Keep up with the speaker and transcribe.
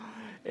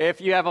If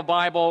you have a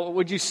Bible,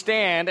 would you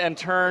stand and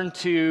turn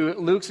to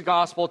Luke's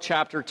Gospel,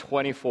 chapter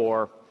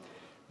 24.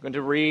 I'm going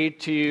to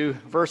read to you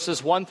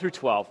verses 1 through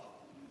 12.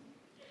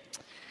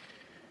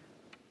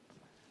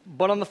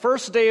 But on the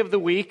first day of the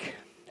week,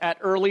 at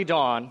early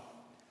dawn,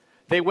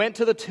 they went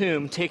to the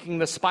tomb, taking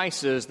the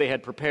spices they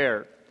had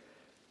prepared.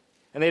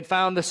 And they had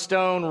found the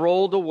stone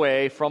rolled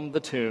away from the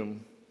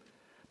tomb.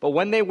 But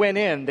when they went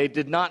in, they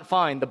did not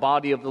find the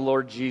body of the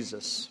Lord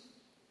Jesus.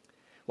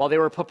 While they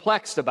were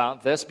perplexed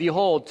about this,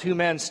 behold, two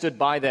men stood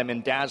by them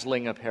in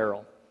dazzling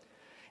apparel.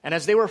 And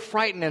as they were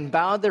frightened and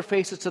bowed their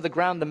faces to the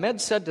ground, the men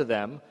said to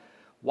them,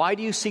 "Why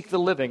do you seek the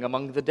living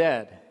among the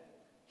dead?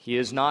 He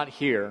is not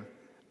here,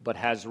 but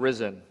has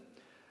risen.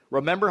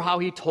 Remember how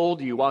he told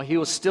you while he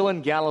was still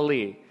in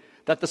Galilee,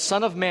 that the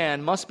Son of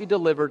Man must be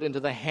delivered into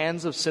the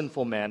hands of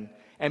sinful men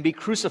and be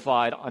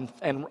crucified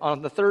and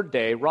on the third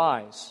day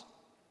rise."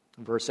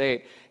 Verse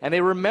 8, and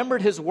they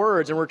remembered his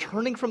words, and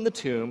returning from the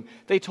tomb,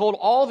 they told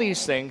all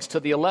these things to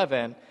the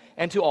 11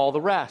 and to all the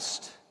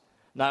rest.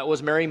 Now it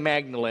was Mary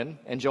Magdalene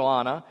and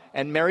Joanna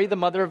and Mary the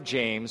mother of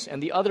James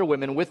and the other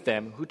women with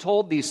them who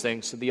told these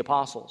things to the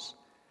apostles.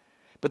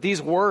 But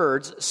these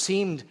words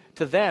seemed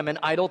to them an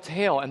idle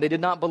tale, and they did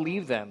not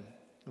believe them.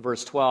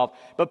 Verse 12,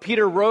 but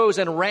Peter rose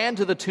and ran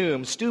to the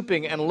tomb,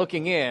 stooping and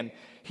looking in.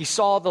 He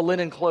saw the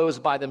linen clothes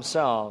by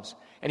themselves,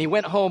 and he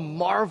went home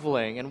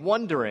marveling and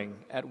wondering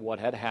at what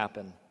had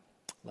happened.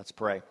 Let's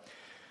pray.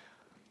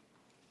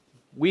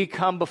 We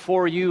come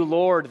before you,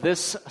 Lord,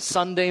 this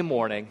Sunday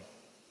morning,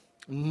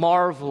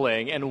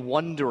 marveling and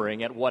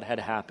wondering at what had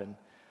happened.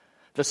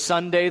 The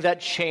Sunday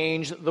that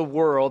changed the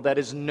world, that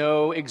is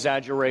no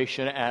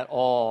exaggeration at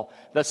all.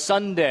 The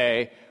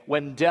Sunday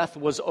when death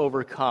was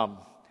overcome,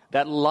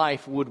 that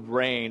life would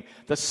reign.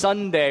 The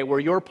Sunday where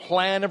your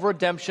plan of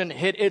redemption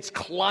hit its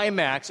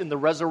climax in the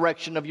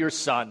resurrection of your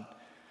Son.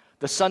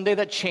 The Sunday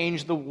that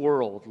changed the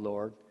world,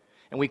 Lord.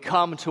 And we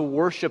come to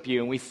worship you,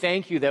 and we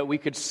thank you that we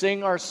could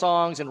sing our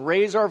songs and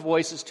raise our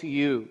voices to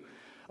you,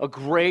 a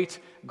great,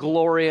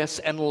 glorious,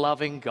 and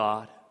loving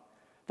God.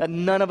 That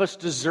none of us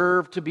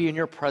deserved to be in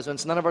your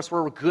presence. None of us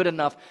were good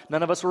enough.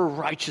 None of us were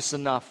righteous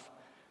enough.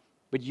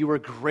 But you were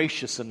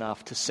gracious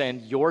enough to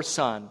send your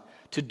Son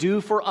to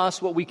do for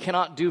us what we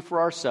cannot do for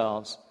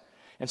ourselves.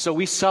 And so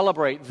we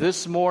celebrate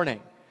this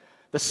morning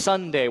the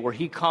Sunday where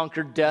he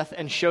conquered death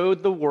and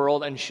showed the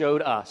world and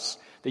showed us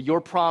that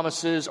your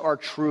promises are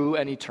true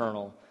and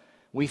eternal.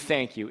 We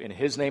thank you. In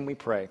his name we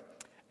pray.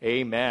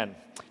 Amen.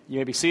 You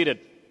may be seated.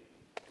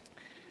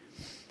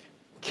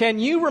 Can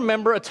you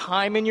remember a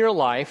time in your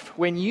life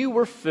when you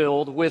were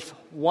filled with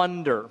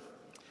wonder?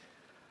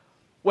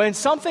 When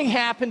something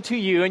happened to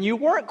you and you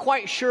weren't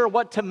quite sure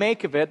what to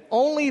make of it,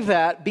 only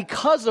that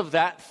because of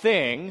that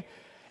thing,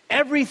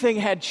 everything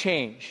had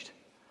changed.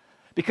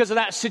 Because of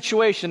that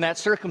situation, that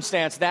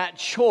circumstance, that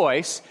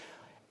choice,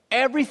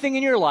 everything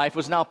in your life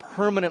was now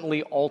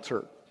permanently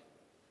altered.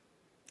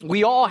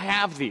 We all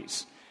have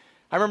these.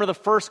 I remember the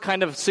first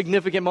kind of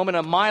significant moment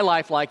of my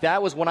life like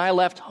that was when I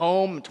left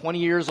home, 20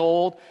 years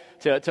old,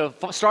 to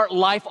start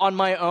life on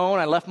my own.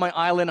 I left my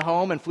island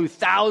home and flew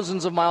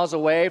thousands of miles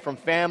away from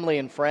family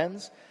and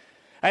friends.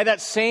 I had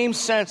that same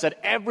sense that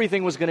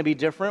everything was going to be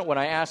different when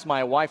I asked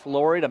my wife,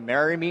 Lori, to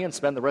marry me and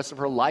spend the rest of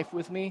her life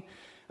with me.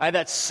 I had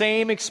that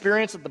same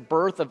experience at the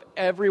birth of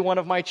every one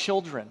of my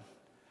children.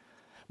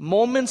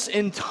 Moments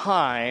in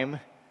time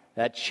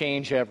that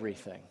change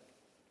everything.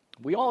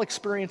 We all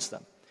experience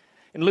them.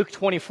 In Luke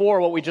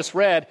 24, what we just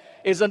read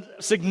is a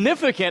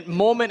significant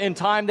moment in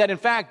time that in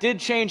fact did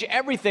change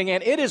everything,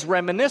 and it is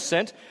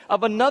reminiscent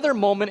of another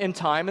moment in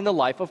time in the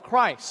life of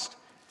Christ.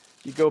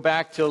 You go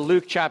back to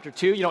Luke chapter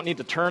 2. You don't need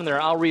to turn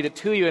there. I'll read it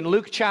to you. In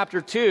Luke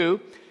chapter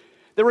 2,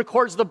 that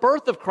records the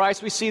birth of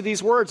Christ, we see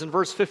these words in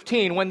verse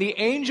 15. When the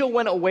angel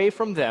went away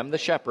from them, the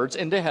shepherds,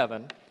 into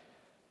heaven,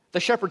 the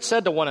shepherds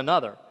said to one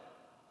another,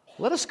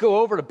 "Let us go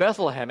over to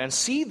Bethlehem and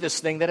see this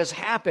thing that has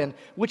happened,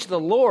 which the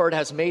Lord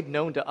has made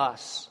known to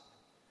us."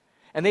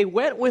 And they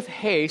went with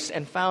haste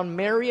and found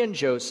Mary and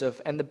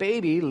Joseph and the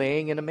baby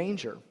laying in a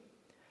manger.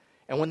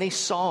 And when they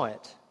saw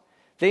it,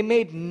 they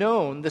made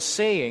known the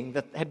saying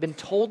that had been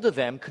told to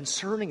them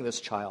concerning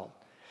this child.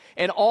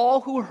 And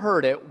all who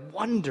heard it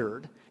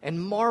wondered and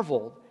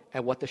marveled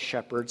at what the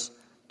shepherds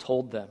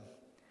told them.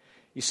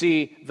 You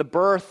see, the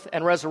birth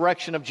and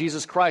resurrection of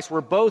Jesus Christ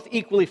were both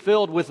equally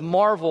filled with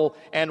marvel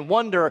and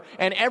wonder,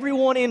 and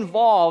everyone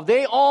involved,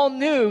 they all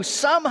knew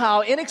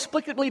somehow,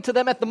 inexplicably to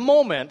them at the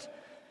moment,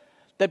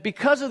 that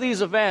because of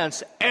these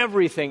events,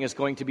 everything is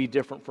going to be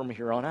different from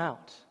here on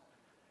out.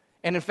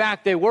 And in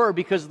fact, they were,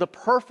 because the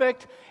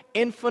perfect,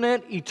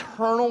 infinite,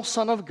 eternal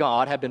Son of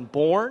God had been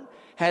born,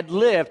 had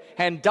lived,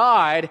 and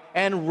died,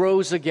 and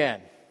rose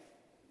again.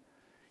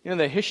 You know,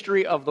 the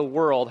history of the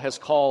world has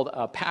called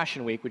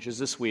Passion Week, which is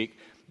this week,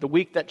 the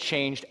week that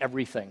changed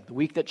everything, the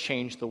week that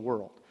changed the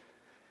world.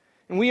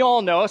 And we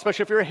all know,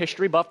 especially if you're a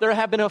history buff, there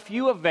have been a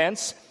few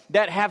events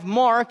that have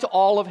marked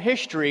all of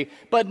history,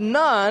 but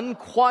none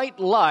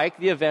quite like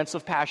the events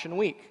of Passion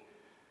Week.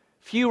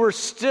 Fewer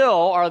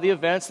still are the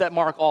events that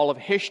mark all of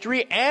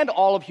history and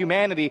all of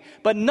humanity,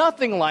 but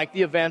nothing like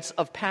the events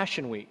of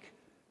Passion Week.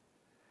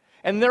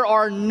 And there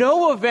are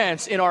no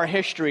events in our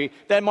history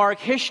that mark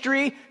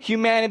history,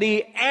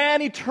 humanity,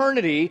 and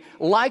eternity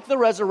like the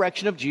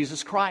resurrection of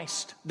Jesus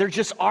Christ. There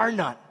just are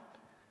none.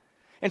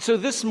 And so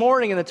this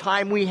morning, in the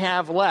time we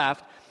have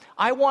left,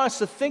 I want us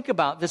to think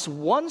about this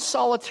one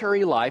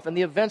solitary life and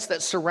the events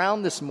that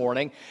surround this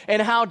morning and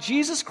how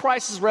Jesus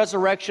Christ's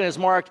resurrection has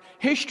marked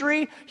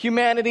history,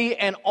 humanity,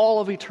 and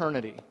all of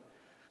eternity.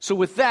 So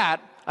with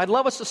that, I'd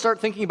love us to start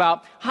thinking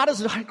about how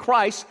does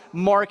Christ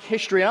mark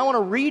history? And I want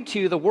to read to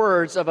you the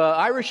words of an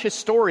Irish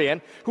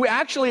historian who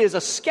actually is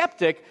a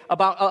skeptic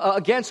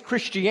against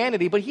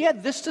Christianity, but he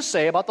had this to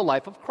say about the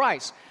life of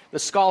Christ. The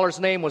scholar's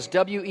name was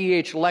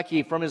W.E.H.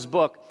 Lecky from his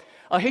book,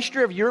 A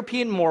History of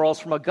European Morals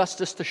from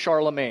Augustus to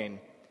Charlemagne.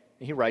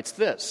 And he writes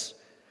this: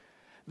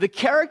 "The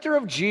character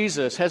of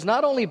Jesus has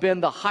not only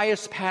been the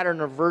highest pattern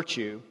of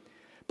virtue,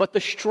 but the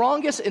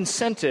strongest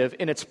incentive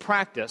in its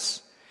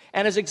practice,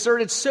 and has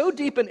exerted so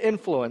deep an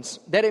influence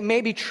that it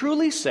may be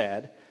truly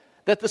said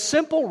that the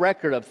simple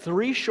record of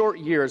 3 short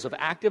years of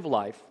active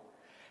life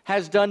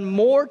has done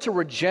more to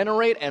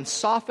regenerate and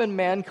soften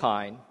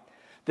mankind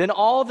than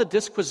all the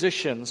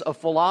disquisitions of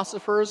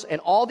philosophers and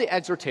all the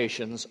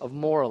exhortations of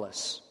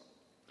moralists."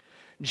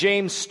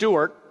 James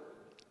Stewart,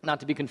 not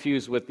to be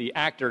confused with the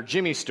actor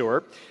Jimmy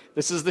Stewart,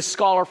 this is the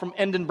scholar from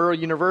Edinburgh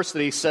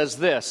University, says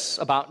this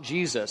about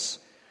Jesus,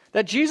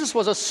 that Jesus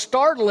was a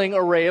startling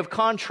array of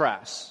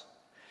contrasts.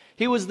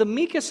 He was the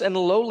meekest and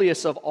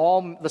lowliest of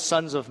all the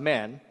sons of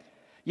men,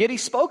 yet he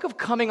spoke of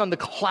coming on the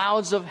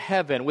clouds of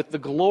heaven with the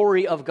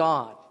glory of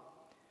God.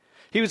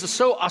 He was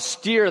so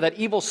austere that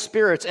evil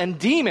spirits and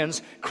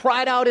demons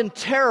cried out in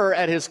terror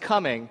at his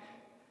coming,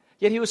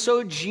 yet he was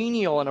so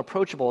genial and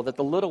approachable that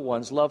the little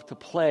ones loved to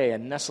play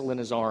and nestle in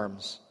his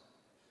arms.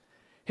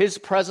 His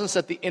presence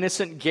at the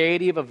innocent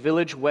gaiety of a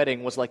village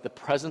wedding was like the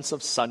presence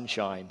of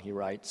sunshine, he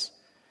writes.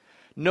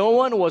 No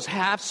one was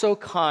half so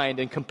kind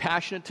and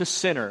compassionate to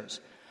sinners,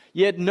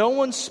 yet no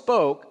one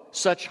spoke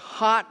such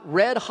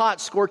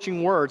red-hot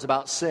scorching words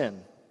about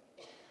sin.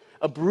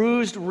 A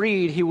bruised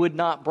reed he would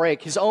not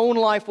break. His own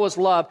life was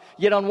love,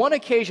 yet on one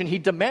occasion he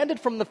demanded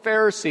from the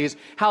Pharisees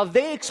how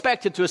they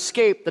expected to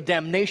escape the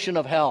damnation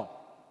of hell.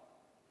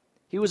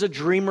 He was a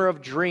dreamer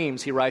of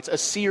dreams, he writes, a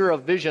seer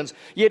of visions,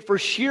 yet for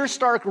sheer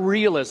stark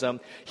realism,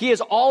 he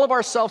is all of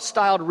our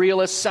self-styled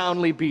realists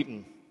soundly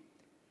beaten.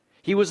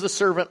 He was the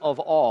servant of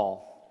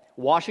all,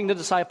 washing the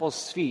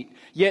disciples' feet,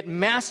 yet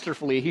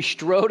masterfully he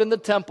strode in the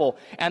temple,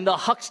 and the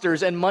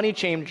hucksters and money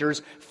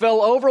changers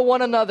fell over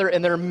one another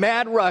in their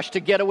mad rush to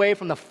get away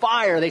from the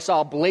fire they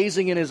saw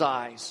blazing in his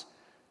eyes.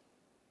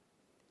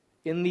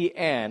 In the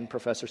end,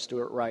 Professor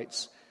Stewart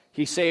writes,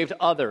 he saved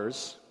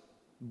others,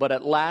 but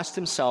at last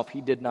himself he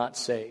did not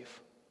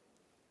save.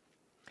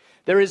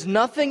 There is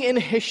nothing in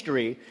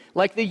history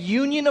like the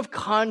union of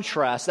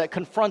contrasts that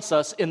confronts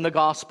us in the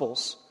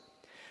Gospels.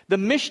 The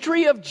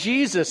mystery of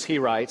Jesus, he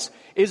writes,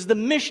 is the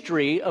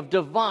mystery of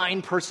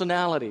divine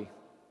personality.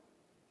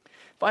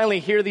 Finally,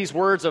 hear these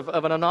words of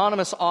an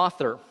anonymous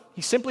author.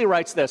 He simply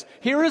writes this: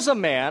 "Here is a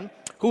man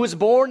who was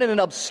born in an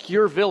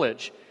obscure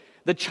village,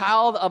 the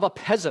child of a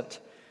peasant.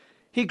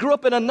 He grew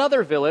up in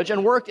another village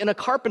and worked in a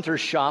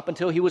carpenter's shop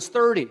until he was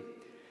 30.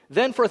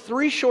 Then for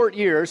 3 short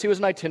years, he was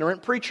an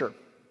itinerant preacher.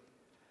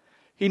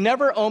 He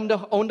never owned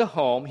a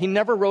home. He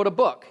never wrote a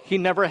book. He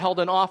never held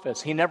an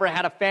office. He never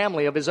had a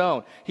family of his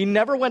own. He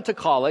never went to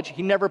college.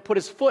 He never put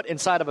his foot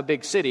inside of a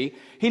big city.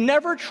 He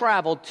never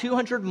traveled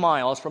 200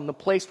 miles from the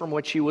place from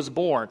which he was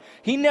born.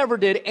 He never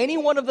did any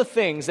one of the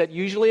things that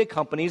usually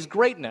accompanies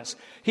greatness.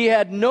 He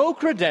had no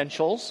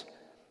credentials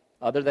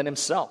other than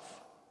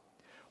himself.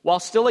 While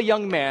still a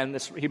young man,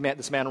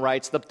 this man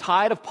writes, the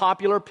tide of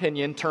popular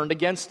opinion turned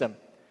against him.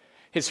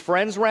 His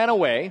friends ran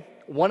away.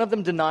 One of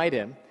them denied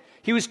him.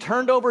 He was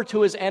turned over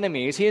to his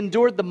enemies. He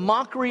endured the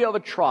mockery of a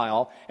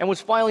trial and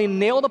was finally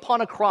nailed upon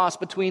a cross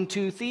between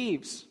 2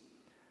 thieves.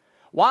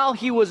 While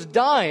he was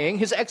dying,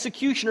 his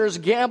executioners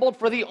gambled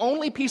for the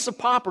only piece of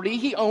property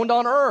he owned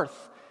on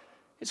earth,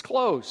 his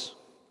clothes.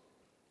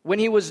 When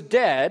he was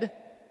dead,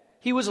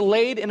 he was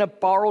laid in a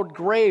borrowed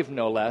grave,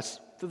 no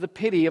less, through the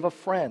pity of a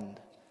friend.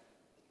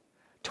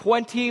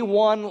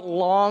 21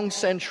 long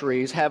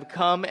centuries have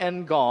come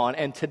and gone,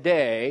 and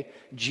today,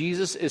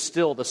 Jesus is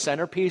still the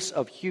centerpiece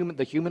of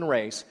the human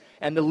race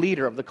and the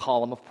leader of the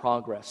column of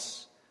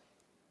progress.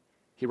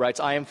 He writes,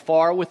 I am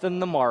far within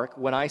the mark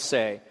when I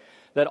say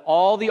that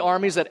all the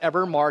armies that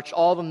ever marched,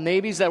 all the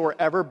navies that were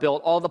ever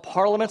built, all the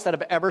parliaments that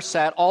have ever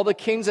sat, all the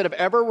kings that have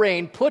ever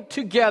reigned put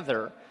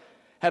together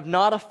have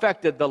not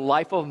affected the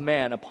life of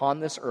man upon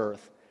this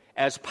earth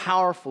as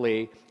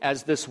powerfully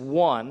as this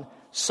one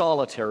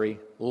solitary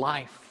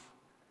life.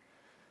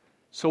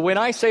 So when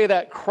I say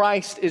that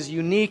Christ is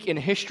unique in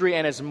history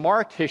and has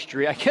marked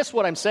history, I guess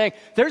what I'm saying,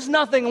 there's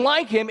nothing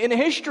like him in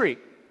history.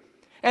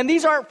 And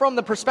these aren't from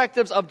the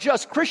perspectives of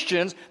just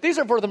Christians. These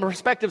are from the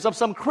perspectives of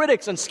some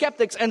critics and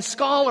skeptics and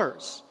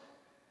scholars.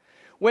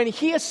 When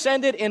he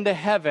ascended into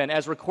heaven,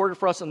 as recorded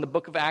for us in the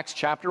book of Acts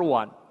chapter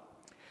 1,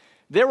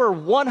 there were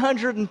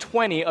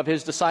 120 of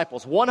his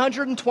disciples,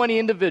 120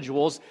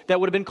 individuals that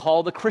would have been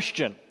called a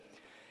Christian.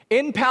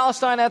 In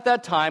Palestine at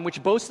that time,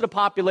 which boasted a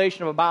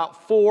population of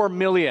about 4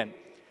 million.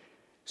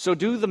 So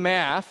do the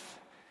math.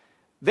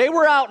 They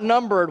were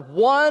outnumbered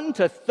 1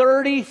 to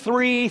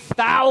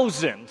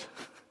 33,000.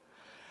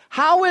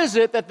 How is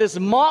it that this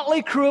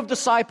motley crew of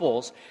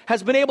disciples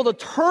has been able to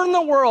turn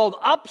the world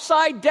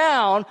upside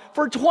down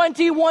for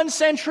 21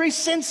 centuries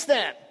since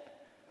then?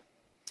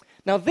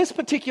 Now, this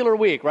particular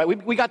week, right,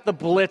 we got the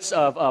blitz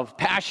of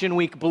Passion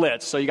Week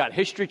blitz. So you got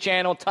History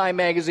Channel, Time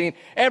Magazine,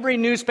 every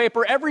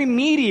newspaper, every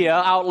media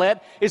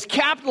outlet is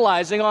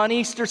capitalizing on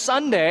Easter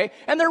Sunday,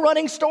 and they're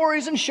running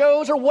stories and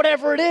shows or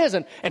whatever it is.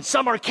 And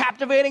some are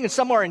captivating, and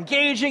some are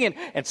engaging,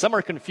 and some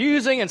are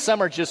confusing, and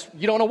some are just,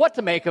 you don't know what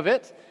to make of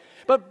it.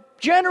 But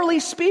generally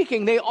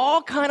speaking, they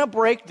all kind of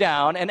break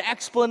down an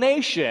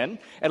explanation,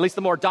 at least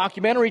the more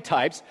documentary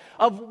types,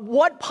 of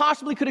what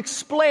possibly could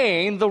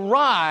explain the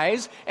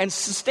rise and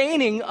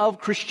sustaining of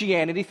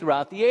Christianity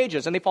throughout the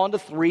ages. And they fall into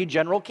 3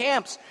 general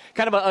camps,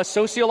 kind of a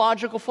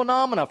sociological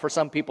phenomena for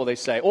some people, they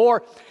say,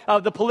 or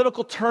the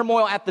political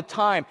turmoil at the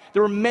time.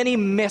 There were many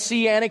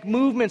messianic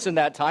movements in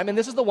that time, and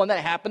this is the one that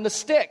happened to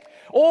stick.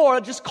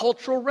 Or just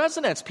cultural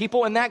resonance.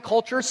 People in that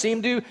culture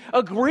seemed to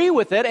agree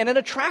with it, and it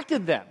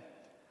attracted them.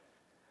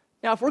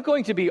 Now, if we're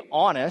going to be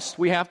honest,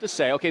 we have to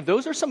say, okay,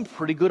 those are some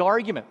pretty good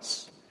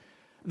arguments.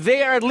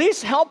 They are at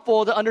least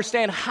helpful to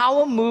understand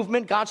how a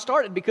movement got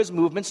started, because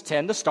movements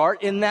tend to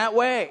start in that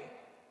way.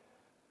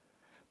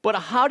 But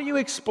how do you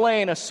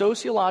explain a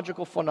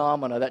sociological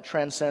phenomena that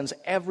transcends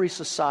every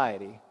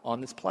society on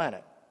this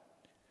planet?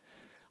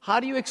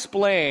 How do you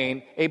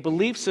explain a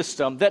belief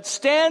system that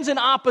stands in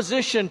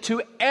opposition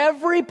to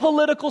every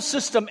political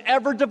system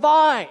ever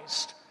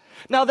devised?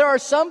 Now, there are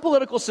some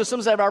political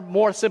systems that are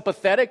more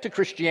sympathetic to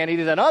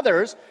Christianity than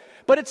others,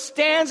 but it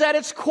stands at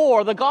its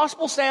core. The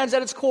gospel stands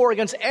at its core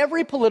against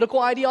every political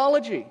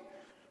ideology.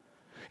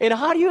 And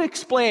how do you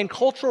explain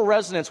cultural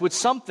resonance with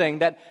something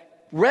that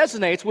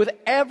resonates with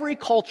every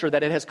culture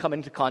that it has come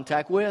into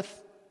contact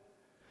with?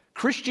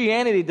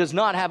 Christianity does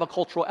not have a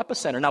cultural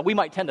epicenter. Now, we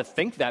might tend to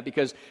think that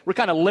because we're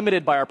kind of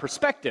limited by our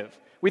perspective.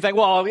 We think,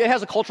 well, it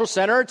has a cultural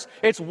center.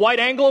 It's white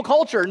Anglo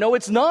culture. No,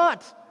 it's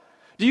not.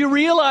 Do you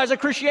realize that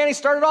Christianity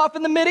started off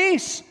in the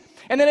Mideast,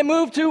 and then it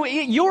moved to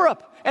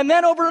Europe, and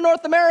then over to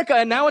North America,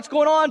 and now it's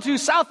going on to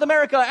South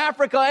America,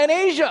 Africa, and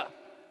Asia?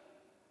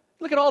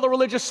 Look at all the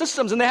religious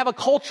systems, and they have a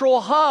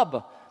cultural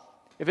hub.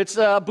 If it's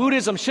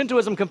Buddhism,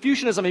 Shintoism,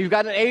 Confucianism, you've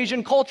got an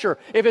Asian culture.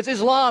 If it's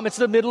Islam, it's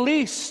the Middle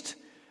East.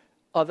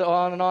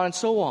 On and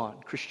so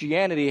on.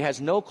 Christianity has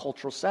no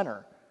cultural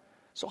center.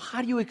 So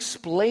how do you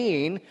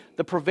explain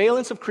the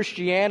prevalence of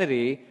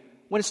Christianity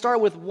when it started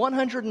with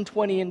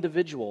 120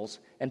 individuals,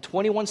 and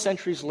 21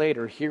 centuries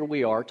later, here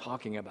we are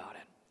talking about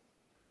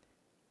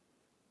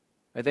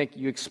it? I think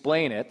you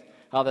explain it,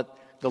 how that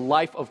the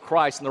life of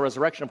Christ and the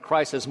resurrection of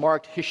Christ has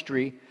marked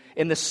history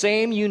in the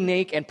same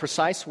unique and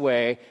precise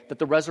way that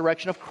the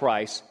resurrection of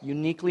Christ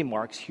uniquely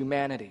marks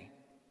humanity.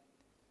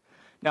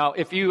 Now,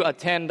 if you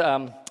attend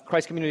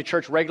Christ Community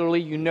Church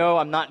regularly, you know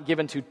I'm not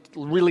given to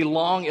really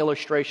long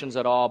illustrations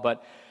at all,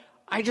 but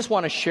I just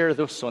want to share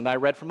this one I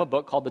read from a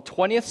book called The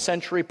 20th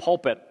Century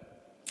Pulpit.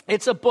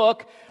 It's a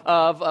book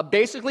of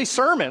basically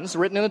sermons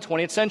written in the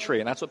 20th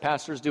century, and that's what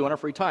pastors do in our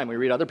free time. We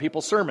read other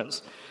people's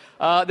sermons.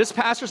 This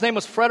pastor's name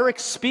was Frederick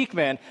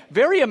Speakman,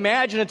 very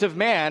imaginative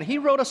man. He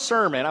wrote a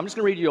sermon, I'm just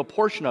going to read you a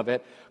portion of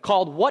it,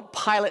 called What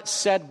Pilate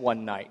Said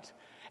One Night.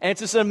 And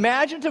it's this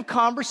imaginative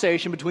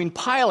conversation between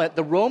Pilate,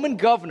 the Roman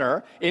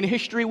governor in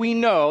history we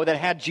know that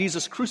had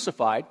Jesus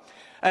crucified.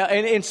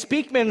 In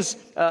Speakman's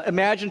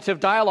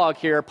imaginative dialogue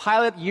here,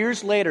 Pilate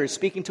years later is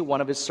speaking to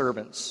one of his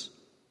servants.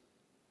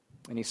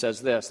 And he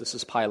says this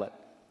is Pilate.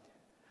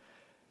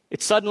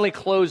 It suddenly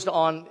closed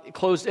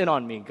in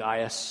on me,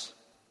 Gaius,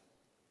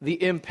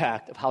 the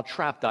impact of how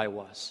trapped I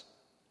was.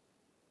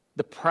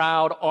 The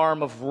proud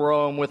arm of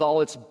Rome, with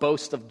all its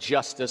boast of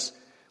justice,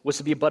 was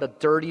to be but a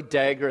dirty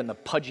dagger in the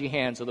pudgy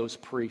hands of those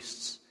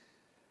priests.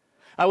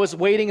 I was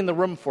waiting in the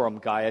room for him,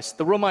 Gaius,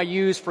 the room I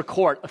used for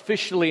court,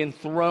 officially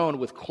enthroned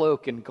with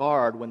cloak and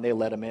guard when they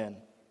let him in.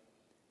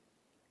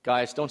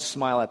 Gaius, don't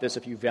smile at this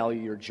if you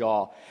value your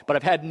jaw, but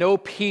I've had no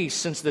peace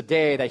since the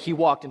day that he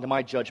walked into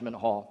my judgment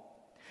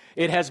hall.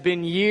 It has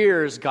been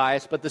years,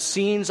 Gaius, but the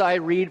scenes I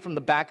read from the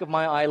back of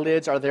my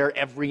eyelids are there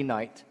every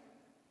night.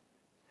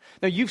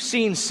 Now, you've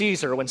seen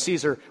Caesar when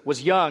Caesar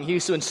was young. He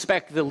used to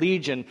inspect the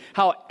legion,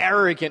 how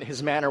arrogant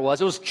his manner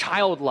was. It was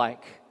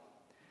childlike.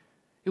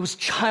 It was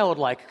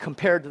childlike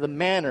compared to the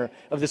manner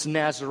of this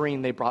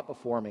Nazarene they brought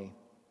before me.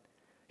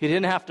 He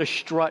didn't have to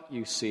strut,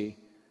 you see.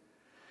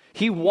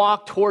 He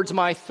walked towards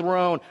my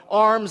throne,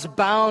 arms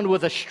bound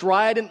with a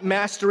strident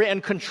mastery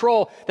and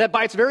control that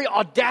by its very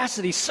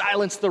audacity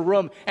silenced the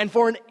room. And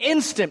for an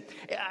instant,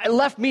 it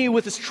left me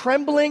with this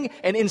trembling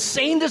and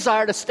insane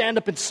desire to stand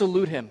up and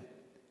salute him.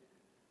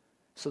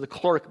 So the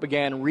clerk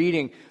began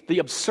reading the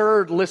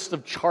absurd list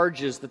of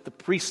charges that the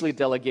priestly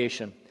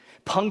delegation,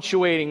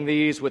 punctuating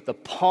these with the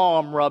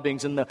palm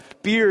rubbings and the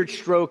beard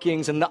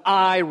strokings and the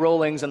eye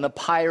rollings and the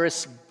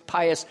pious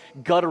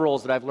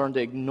gutturals that I've learned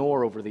to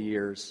ignore over the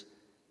years.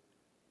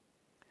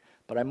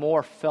 But I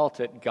more felt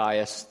it,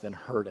 Gaius, than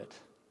heard it.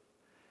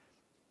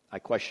 I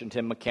questioned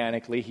him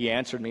mechanically. He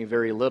answered me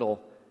very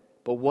little.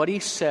 But what he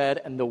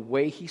said and the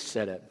way he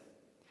said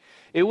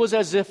it was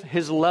as if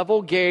his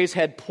level gaze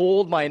had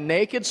pulled my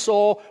naked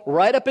soul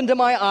right up into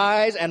my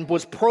eyes and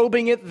was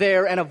probing it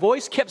there, and a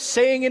voice kept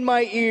saying in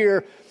my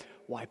ear,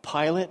 "Why,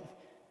 Pilate,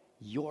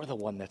 you're the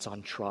one that's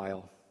on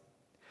trial.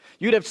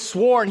 You'd have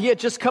sworn he had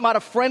just come out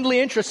of friendly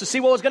interest to see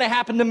what was going to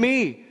happen to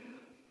me."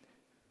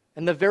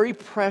 And the very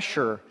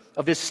pressure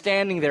of his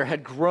standing there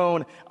had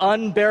grown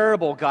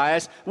unbearable,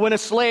 guys, when a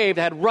slave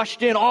had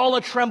rushed in all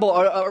a tremble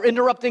or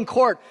interrupting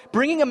court,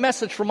 bringing a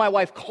message from my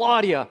wife,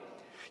 Claudia.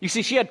 You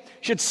see, she had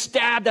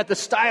stabbed at the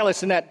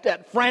stylist in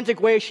that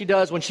frantic way she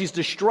does when she's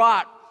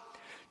distraught.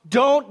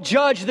 "Don't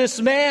judge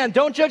this man.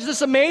 Don't judge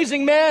this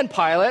amazing man,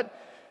 Pilate."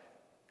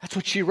 That's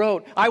what she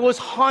wrote. "I was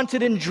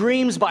haunted in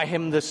dreams by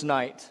him this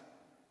night."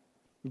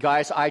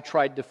 Guys, I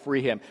tried to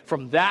free him.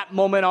 From that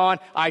moment on,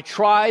 I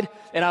tried,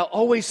 and I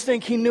always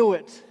think he knew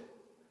it.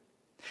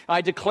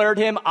 I declared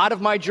him out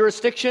of my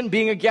jurisdiction,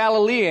 being a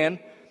Galilean,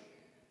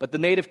 but the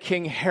native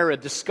king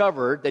Herod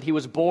discovered that he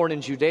was born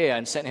in Judea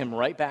and sent him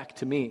right back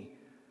to me.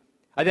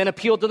 I then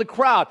appealed to the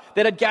crowd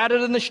that had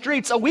gathered in the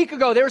streets. A week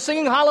ago, they were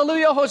singing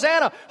Hallelujah,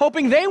 Hosanna,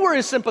 hoping they were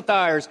his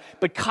sympathizers.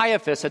 But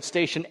Caiaphas had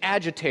stationed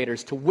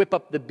agitators to whip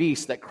up the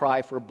beasts that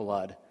cry for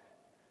blood.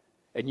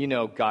 And you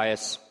know,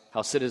 Gaius,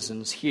 how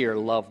citizens here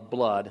love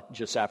blood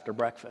just after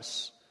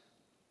breakfast.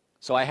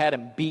 So I had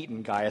him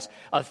beaten, Gaius,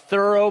 a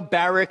thorough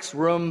barracks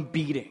room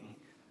beating.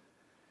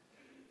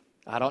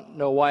 I don't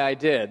know why I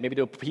did. Maybe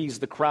to appease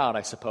the crowd,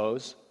 I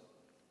suppose.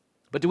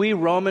 But do we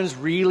Romans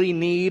really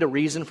need a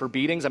reason for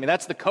beatings? I mean,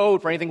 that's the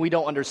code for anything we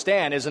don't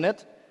understand, isn't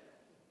it?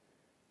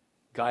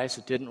 Gaius,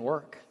 it didn't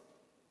work.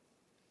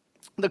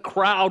 The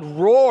crowd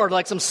roared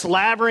like some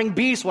slavering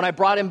beast when I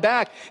brought him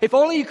back. If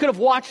only you could have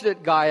watched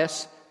it,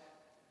 Gaius.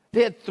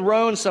 They had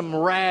thrown some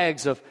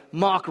rags of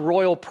mock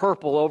royal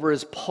purple over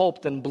his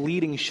pulped and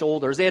bleeding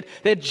shoulders. They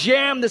had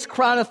jammed this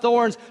crown of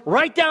thorns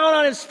right down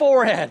on his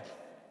forehead.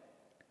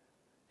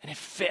 And it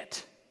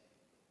fit.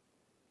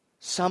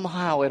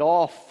 Somehow it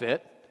all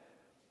fit.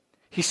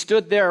 He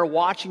stood there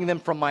watching them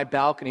from my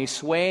balcony,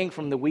 swaying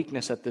from the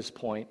weakness at this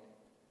point.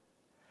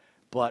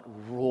 But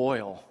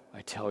royal, I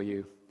tell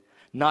you.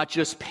 Not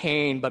just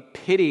pain, but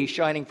pity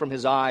shining from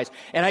his eyes.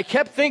 And I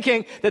kept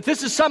thinking that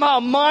this is somehow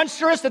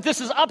monstrous, that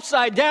this is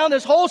upside down,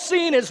 this whole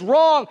scene is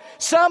wrong.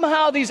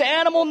 Somehow these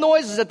animal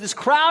noises that this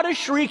crowd is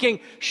shrieking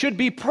should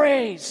be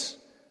praise.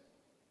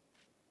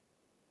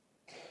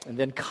 And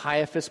then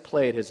Caiaphas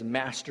played his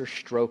master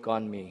stroke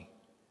on me.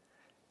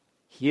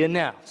 He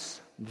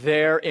announced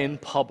there in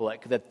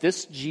public that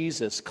this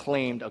Jesus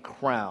claimed a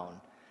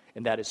crown,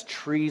 and that is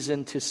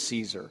treason to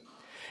Caesar.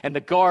 And the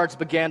guards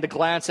began to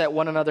glance at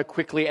one another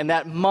quickly, and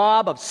that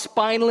mob of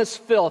spineless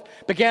filth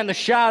began to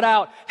shout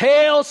out,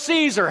 "Hail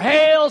Caesar!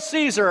 Hail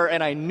Caesar!"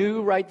 And I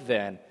knew right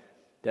then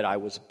that I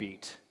was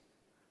beat.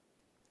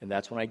 And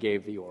that's when I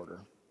gave the order.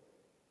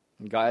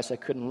 And guys, I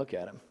couldn't look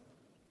at him.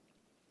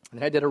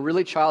 And I did a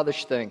really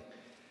childish thing.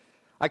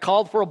 I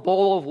called for a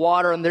bowl of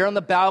water, and there on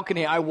the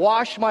balcony, I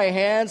washed my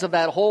hands of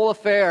that whole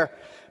affair.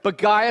 But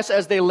Gaius,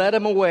 as they led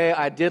him away,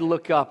 I did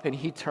look up, and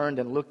he turned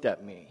and looked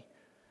at me.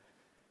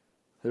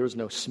 There was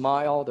no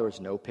smile, there was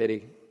no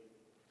pity.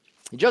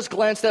 He just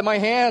glanced at my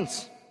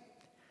hands,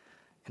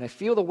 and I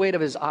feel the weight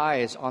of his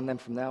eyes on them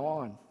from now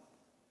on.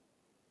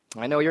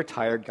 I know you're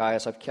tired,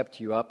 Gaius. I've kept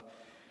you up.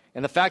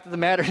 And the fact of the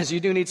matter is you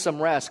do need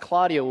some rest.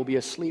 Claudia will be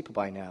asleep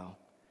by now.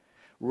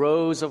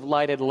 Rows of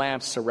lighted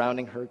lamps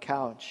surrounding her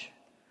couch,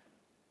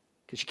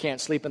 because she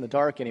can't sleep in the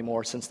dark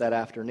anymore since that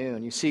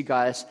afternoon. You see,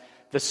 Gaius,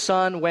 the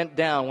sun went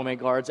down when my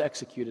guards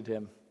executed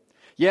him.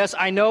 Yes,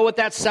 I know what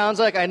that sounds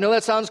like. I know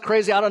that sounds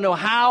crazy. I don't know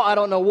how. I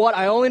don't know what.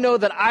 I only know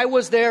that I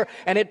was there,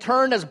 and it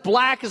turned as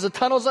black as the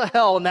tunnels of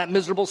hell in that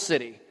miserable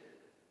city.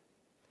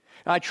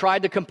 And I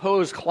tried to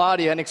compose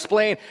Claudia and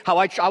explain how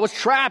I was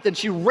trapped, and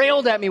she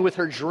railed at me with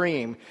her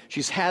dream.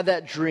 She's had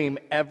that dream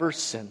ever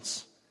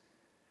since.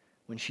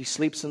 When she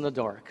sleeps in the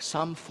dark,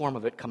 some form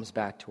of it comes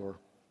back to her.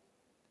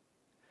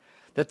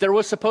 That there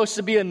was supposed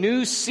to be a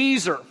new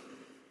Caesar,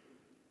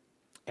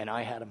 and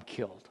I had him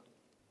killed.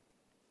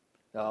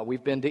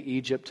 We've been to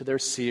Egypt, to their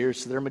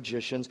seers, to their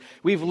magicians.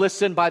 We've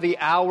listened by the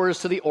hours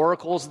to the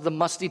oracles of the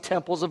musty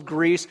temples of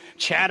Greece,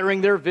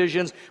 chattering their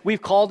visions.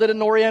 We've called it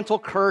an oriental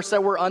curse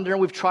that we're under,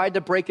 and we've tried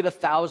to break it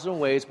 1,000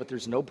 ways, but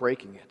there's no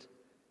breaking it.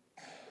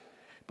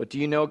 But do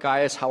you know,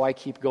 Gaius, how I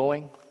keep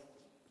going?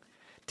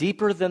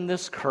 Deeper than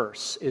this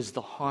curse is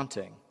the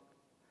haunting,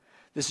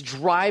 this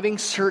driving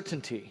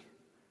certainty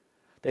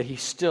that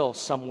he's still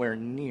somewhere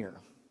near,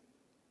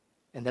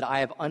 and that I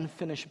have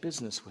unfinished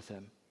business with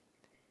him.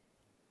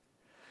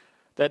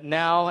 That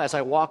now, as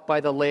I walk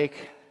by the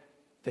lake,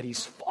 that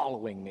he's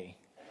following me.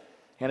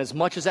 And as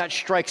much as that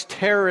strikes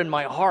terror in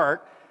my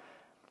heart,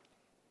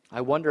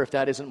 I wonder if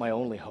that isn't my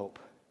only hope.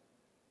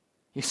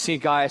 You see,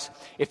 guys,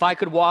 if I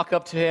could walk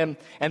up to him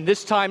and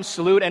this time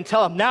salute and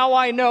tell him, now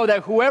I know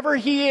that whoever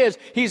he is,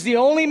 he's the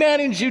only man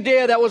in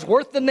Judea that was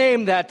worth the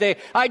name that day.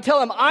 I'd tell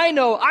him, I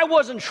know I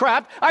wasn't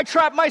trapped. I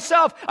trapped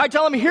myself. I'd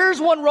tell him, here's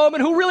one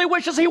Roman who really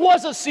wishes he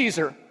was a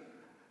Caesar.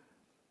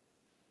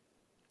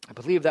 I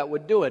believe that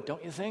would do it,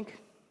 don't you think?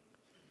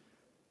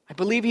 I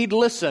believe he'd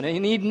listen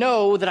and he'd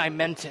know that I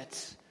meant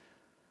it.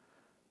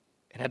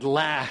 And at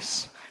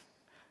last,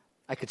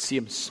 I could see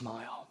him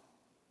smile.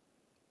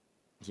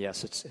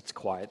 Yes, it's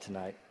quiet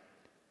tonight.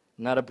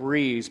 Not a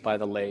breeze by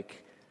the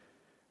lake.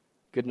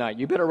 Good night.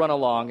 You better run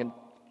along, and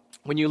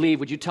when you leave,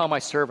 would you tell my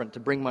servant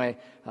to bring my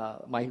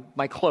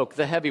cloak,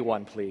 the heavy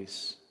one,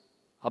 please?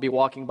 I'll be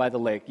walking by the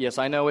lake. Yes,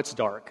 I know it's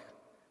dark,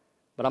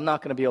 but I'm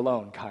not going to be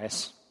alone,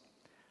 Gaius.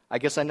 I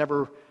guess I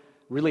never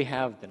really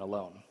have been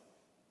alone.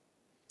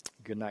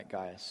 Good night,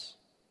 Gaius.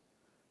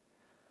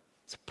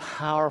 It's a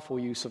powerful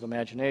use of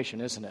imagination,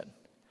 isn't it?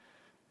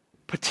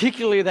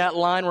 Particularly that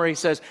line where he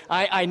says,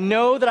 I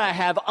know that I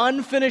have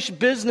unfinished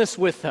business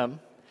with him,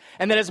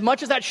 and that as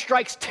much as that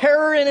strikes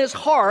terror in his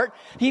heart,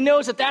 he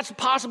knows that that's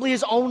possibly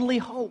his only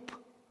hope.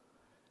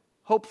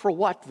 Hope for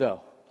what,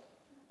 though?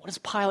 What is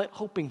Pilate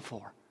hoping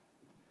for?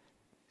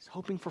 He's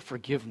hoping for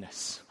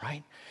forgiveness,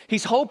 right?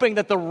 He's hoping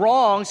that the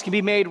wrongs can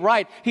be made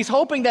right. He's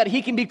hoping that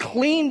he can be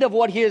cleaned of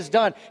what he has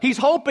done. He's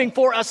hoping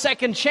for a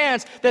second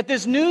chance that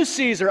this new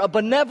Caesar, a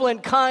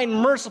benevolent, kind,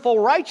 merciful,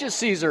 righteous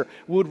Caesar,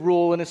 would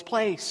rule in his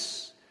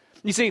place.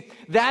 You see,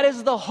 that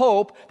is the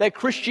hope that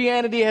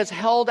Christianity has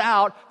held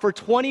out for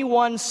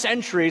 21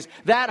 centuries.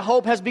 That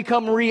hope has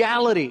become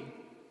reality.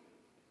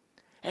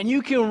 And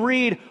you can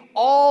read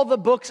all the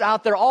books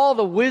out there, all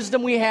the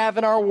wisdom we have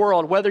in our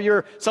world, whether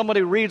you're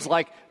somebody who reads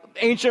like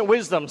ancient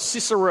wisdom,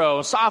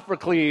 Cicero,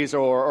 Sophocles,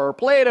 or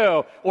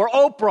Plato, or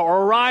Oprah,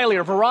 or Riley,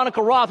 or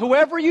Veronica Roth,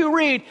 whoever you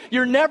read,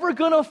 you're never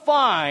going to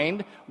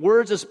find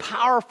words as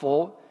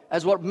powerful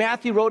as what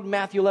Matthew wrote in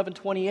Matthew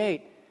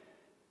 11:28.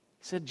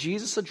 He said,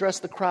 Jesus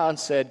addressed the crowd and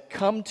said,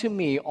 "Come to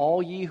me,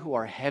 all ye who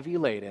are heavy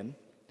laden,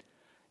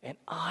 and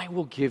I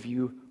will give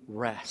you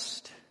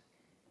rest."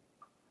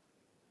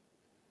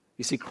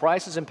 You see,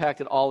 Christ has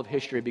impacted all of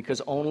history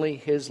because only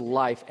his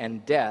life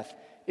and death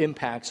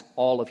impacts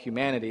all of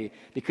humanity,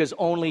 because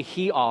only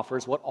he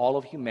offers what all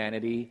of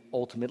humanity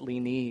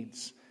ultimately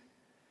needs: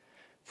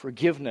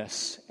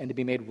 forgiveness and to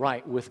be made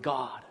right with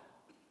God.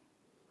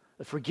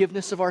 The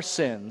forgiveness of our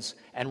sins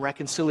and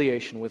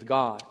reconciliation with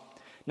God.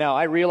 Now,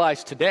 I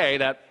realize today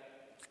that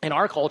in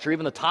our culture,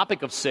 even the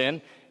topic of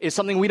sin is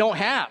something we don't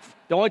have.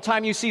 The only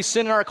time you see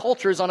sin in our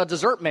culture is on a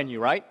dessert menu,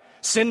 right?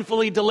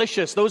 Sinfully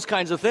delicious, those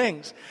kinds of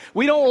things.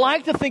 We don't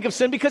like to think of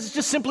sin because it's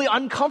just simply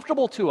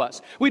uncomfortable to us.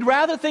 We'd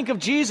rather think of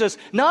Jesus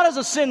not as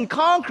a sin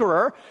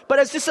conqueror, but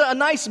as just a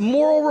nice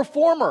moral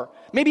reformer,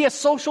 maybe a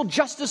social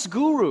justice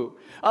guru,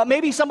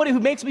 maybe somebody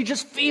who makes me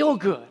just feel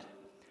good.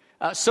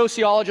 A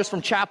sociologist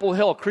from Chapel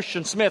Hill,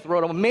 Christian Smith,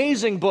 wrote an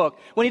amazing book.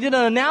 When he did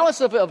an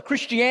analysis of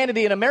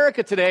Christianity in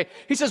America today,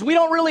 he says, we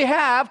don't really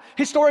have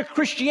historic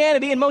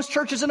Christianity in most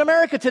churches in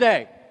America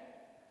today.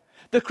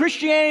 The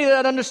Christianity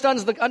that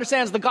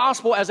understands the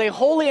gospel as a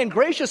holy and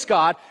gracious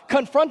God,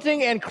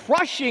 confronting and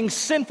crushing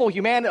sinful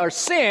humanity, or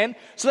sin,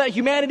 so that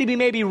humanity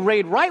may be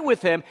made right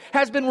with him,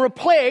 has been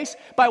replaced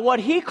by what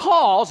he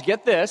calls,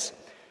 get this,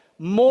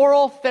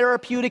 moral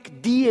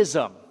therapeutic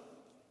deism.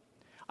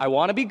 I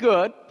want to be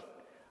good,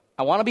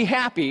 I want to be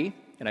happy,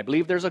 and I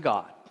believe there's a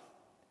God.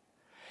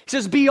 He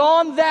says,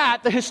 beyond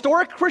that, the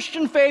historic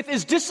Christian faith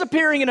is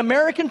disappearing in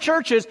American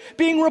churches,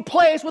 being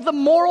replaced with a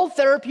moral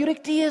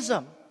therapeutic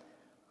deism.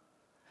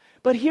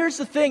 But here's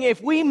the thing, if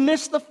we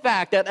miss the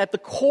fact that at the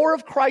core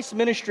of Christ's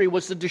ministry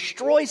was to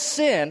destroy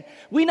sin,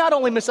 we not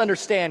only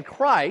misunderstand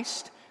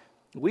Christ,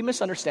 we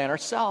misunderstand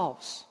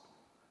ourselves.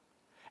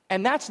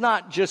 And that's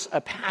not just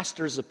a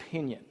pastor's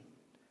opinion.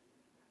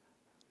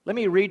 Let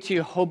me read to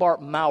you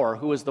Hobart Maurer,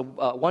 who was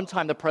one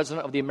time the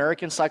president of the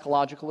American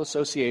Psychological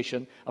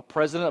Association, a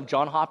president of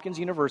Johns Hopkins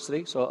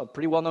University, so a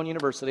pretty well-known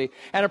university,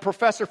 and a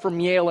professor from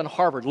Yale and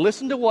Harvard.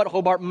 Listen to what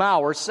Hobart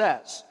Maurer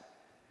says.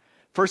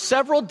 For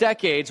several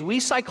decades, we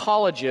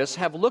psychologists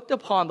have looked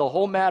upon the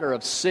whole matter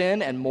of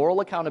sin and moral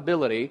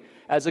accountability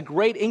as a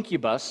great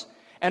incubus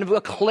and have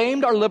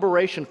acclaimed our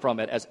liberation from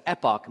it as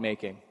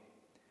epoch-making.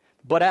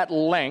 But at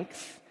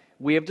length,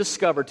 we have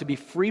discovered to be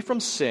free from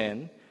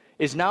sin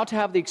is now to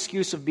have the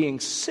excuse of being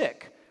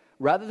sick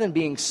rather than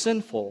being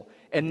sinful,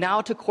 and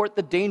now to court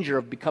the danger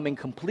of becoming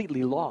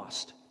completely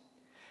lost.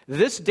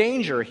 This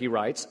danger, he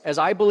writes, as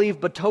I believe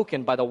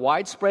betokened by the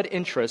widespread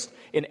interest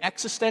in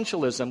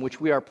existentialism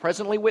which we are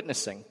presently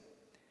witnessing.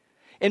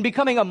 In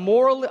becoming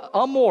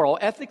immoral,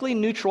 ethically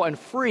neutral, and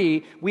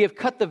free, we have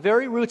cut the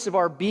very roots of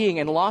our being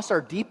and lost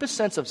our deepest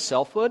sense of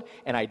selfhood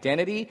and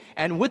identity.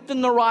 And with the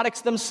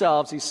neurotics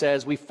themselves, he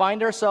says, we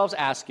find ourselves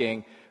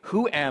asking,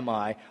 who am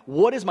I?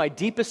 What is my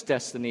deepest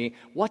destiny?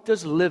 What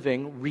does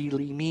living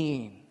really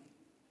mean?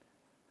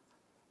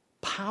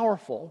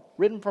 Powerful,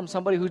 written from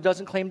somebody who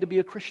doesn't claim to be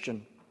a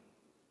Christian.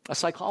 A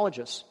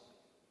psychologist.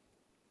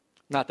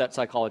 Not that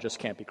psychologists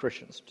can't be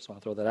Christians. Just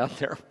want to throw that out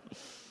there.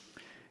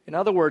 In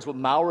other words, what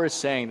Maurer is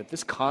saying, that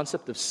this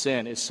concept of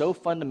sin is so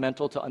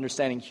fundamental to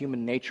understanding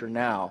human nature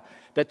now,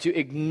 that to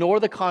ignore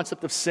the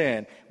concept of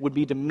sin would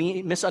be to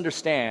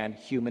misunderstand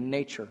human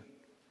nature.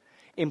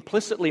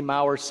 Implicitly,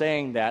 Maurer is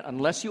saying that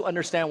unless you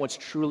understand what's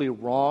truly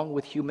wrong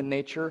with human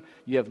nature,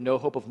 you have no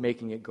hope of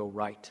making it go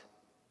right.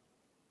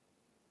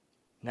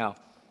 Now,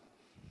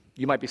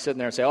 you might be sitting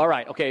there and say, all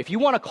right, okay, if you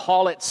want to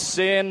call it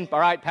sin, all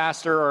right,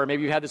 Pastor, or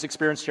maybe you had this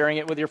experience sharing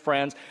it with your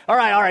friends. All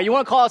right, you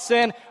want to call it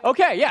sin?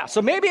 Okay, yeah,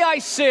 so maybe I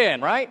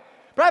sin, right?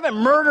 But I haven't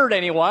murdered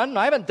anyone.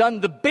 I haven't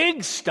done the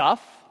big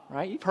stuff,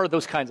 right? You've heard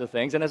those kinds of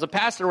things. And as a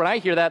pastor, when I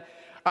hear that,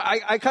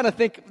 I kind of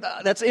think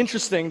that's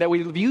interesting that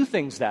we view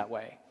things that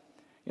way.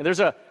 You know, there's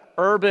a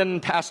urban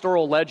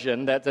pastoral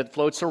legend that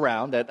floats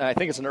around, that I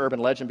think it's an urban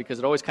legend because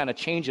it always kind of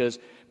changes,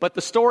 but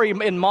the story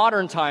in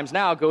modern times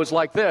now goes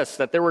like this,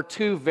 that there were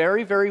two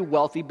very, very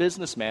wealthy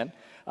businessmen,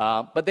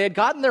 but they had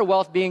gotten their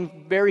wealth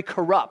being very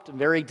corrupt and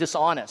very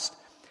dishonest.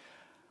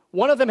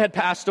 One of them had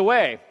passed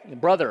away, there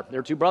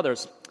were two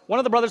brothers. One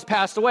of the brothers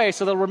passed away,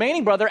 so the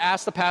remaining brother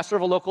asked the pastor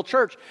of a local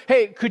church,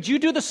 hey, could you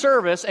do the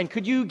service and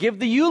could you give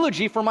the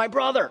eulogy for my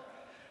brother?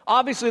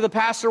 Obviously, the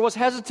pastor was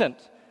hesitant.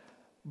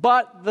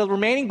 But the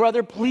remaining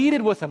brother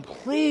pleaded with him,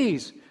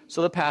 please.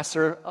 So the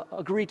pastor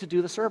agreed to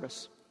do the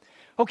service.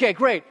 Okay,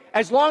 great.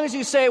 As long as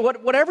you say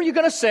whatever you're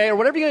going to say or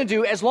whatever you're going to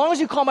do, as long as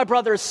you call my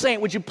brother a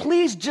saint, would you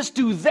please just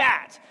do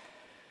that?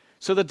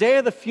 So the day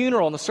of the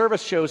funeral and the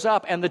service shows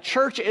up, and the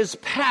church is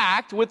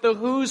packed with the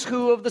who's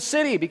who of the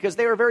city because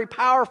they were very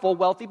powerful,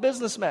 wealthy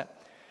businessmen.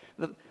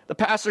 The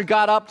pastor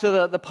got up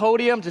to the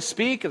podium to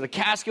speak, and the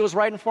casket was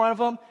right in front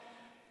of him.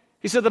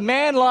 He said, the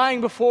man lying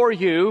before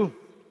you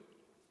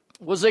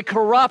was a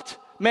corrupt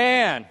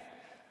man,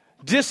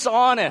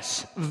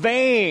 dishonest,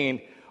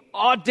 vain,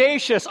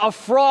 audacious, a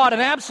fraud, an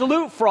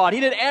absolute fraud.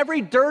 He did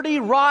every dirty,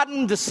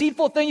 rotten,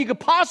 deceitful thing you could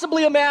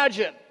possibly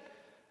imagine.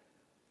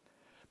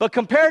 But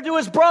compared to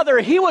his brother,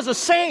 he was a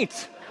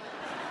saint.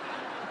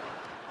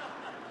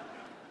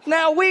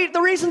 Now,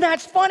 the reason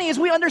that's funny is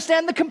we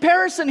understand the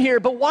comparison here,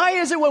 but why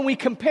is it when we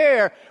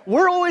compare,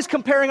 we're always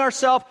comparing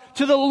ourselves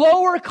to the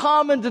lower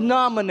common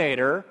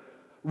denominator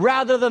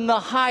rather than the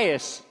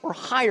highest or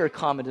higher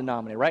common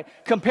denominator, right?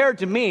 Compared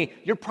to me,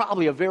 you're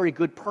probably a very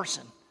good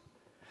person.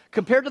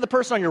 Compared to the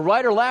person on your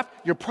right or left,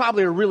 you're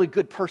probably a really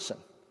good person.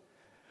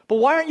 But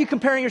why aren't you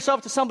comparing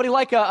yourself to somebody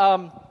like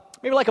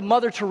maybe like a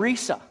Mother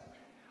Teresa,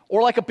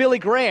 or like a Billy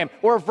Graham,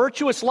 or a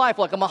virtuous life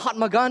like a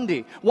Mahatma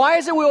Gandhi? Why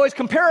is it we always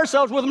compare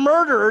ourselves with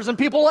murderers and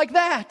people like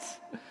that?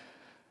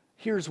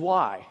 Here's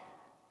why.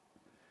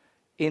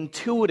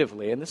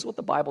 Intuitively, and this is what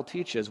the Bible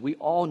teaches, we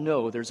all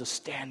know there's a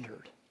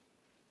standard.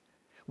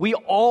 We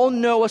all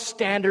know a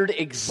standard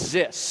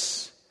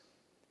exists.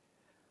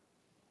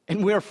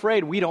 And we're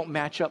afraid we don't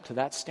match up to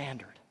that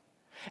standard.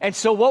 And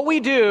so what we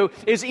do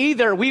is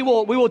either we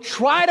will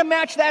try to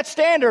match that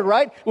standard,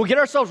 right? We'll get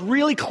ourselves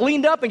really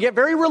cleaned up and get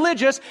very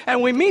religious,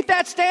 and we meet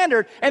that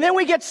standard, and then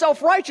we get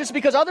self-righteous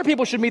because other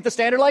people should meet the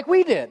standard like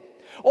we did.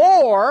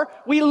 Or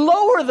we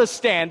lower the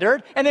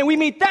standard, and then we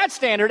meet that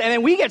standard, and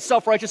then we get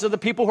self-righteous of the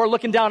people who are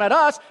looking down at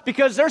us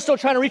because they're still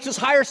trying to reach this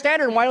higher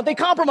standard, and why don't they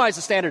compromise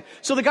the standard?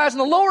 So the guys in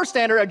the lower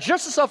standard are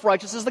just as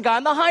self-righteous as the guy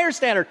in the higher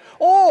standard.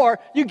 Or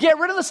you get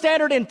rid of the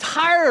standard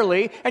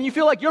entirely, and you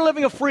feel like you're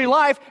living a free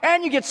life,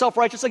 and you get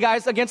self-righteous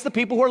against the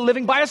people who are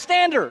living by a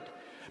standard.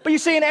 But you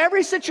see, in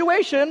every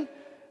situation,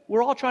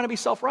 we're all trying to be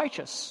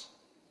self-righteous.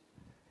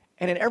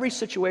 And in every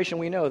situation,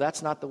 we know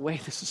that's not the way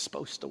this is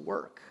supposed to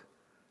work.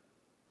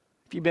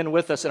 If you've been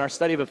with us in our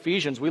study of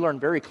Ephesians, we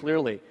learned very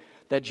clearly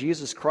that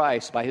Jesus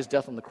Christ, by his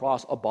death on the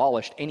cross,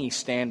 abolished any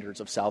standards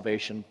of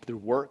salvation through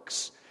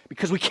works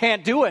because we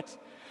can't do it.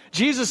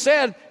 Jesus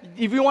said,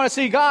 if you want to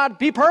see God,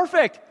 be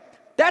perfect.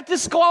 That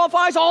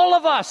disqualifies all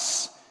of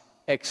us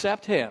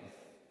except him.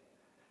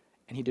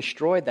 And he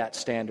destroyed that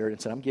standard and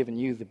said, I'm giving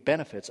you the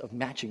benefits of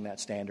matching that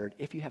standard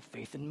if you have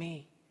faith in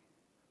me.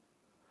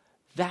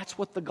 That's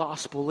what the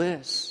gospel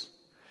is.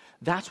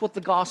 That's what the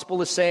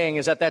gospel is saying,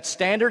 is that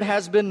standard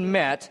has been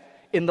met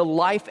in the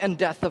life and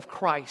death of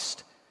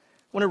Christ.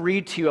 I want to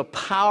read to you a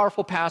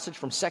powerful passage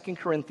from 2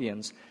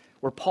 Corinthians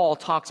where Paul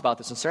talks about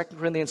this. In 2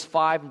 Corinthians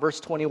 5 verse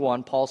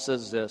 21, Paul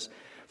says this,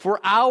 for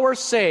our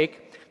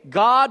sake,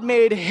 God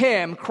made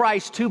him,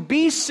 Christ, to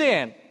be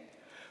sin,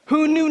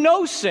 who knew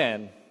no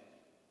sin,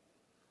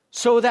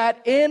 so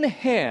that in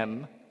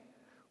him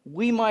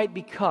we might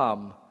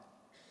become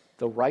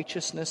the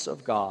righteousness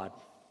of God.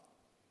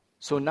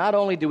 So not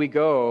only do we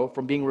go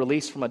from being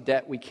released from a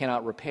debt we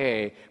cannot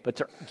repay, but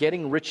to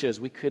getting riches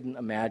we couldn't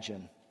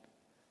imagine.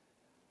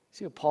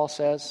 See what Paul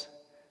says?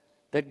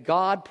 That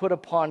God put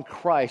upon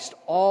Christ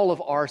all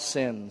of our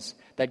sins,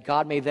 that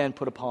God may then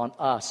put upon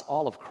us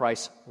all of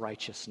Christ's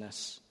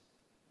righteousness.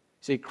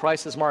 See,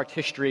 Christ has marked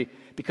history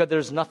because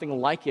there's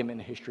nothing like him in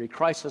history.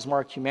 Christ has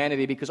marked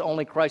humanity because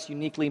only Christ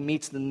uniquely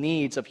meets the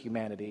needs of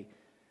humanity.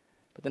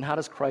 But then how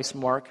does Christ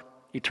mark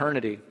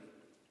eternity?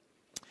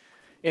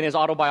 In his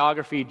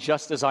autobiography,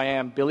 Just As I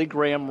Am, Billy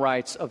Graham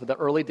writes of the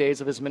early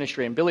days of his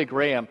ministry. And Billy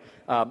Graham,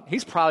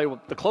 he's probably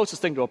the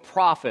closest thing to a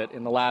prophet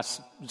in the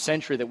last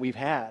century that we've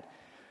had.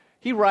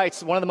 He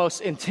writes, one of the most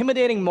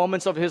intimidating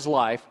moments of his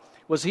life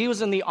was he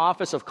was in the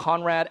office of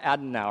Konrad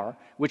Adenauer,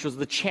 which was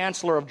the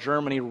chancellor of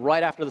Germany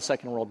right after the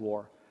Second World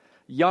War.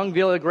 Young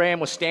Billy Graham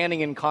was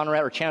standing in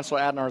Konrad or Chancellor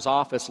Adenauer's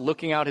office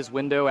looking out his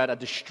window at a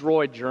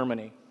destroyed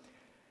Germany.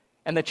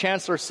 And the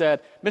chancellor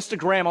said, "Mr.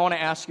 Graham, I want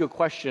to ask you a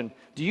question.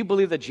 Do you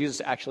believe that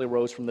Jesus actually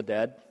rose from the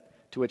dead?"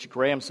 To which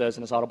Graham says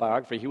in his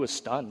autobiography, he was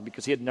stunned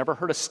because he had never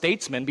heard a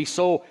statesman be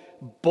so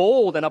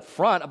bold and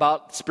upfront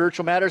about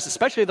spiritual matters,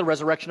 especially the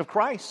resurrection of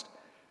Christ.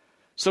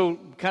 So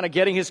kind of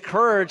getting his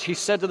courage, he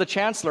said to the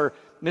chancellor,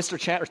 Mr.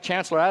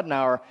 Chancellor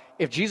Adenauer,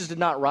 if Jesus did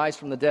not rise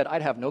from the dead,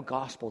 I'd have no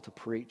gospel to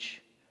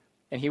preach.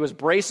 And he was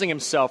bracing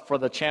himself for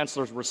the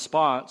chancellor's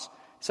response.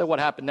 He said what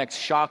happened next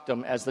shocked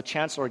him as the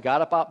chancellor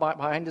got up out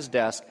behind his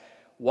desk,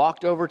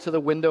 walked over to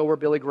the window where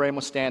Billy Graham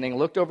was standing,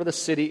 looked over the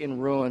city in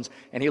ruins,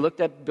 and he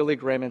looked at Billy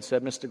Graham and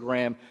said, "Mr.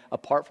 Graham,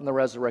 apart from the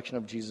resurrection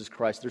of Jesus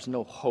Christ, there's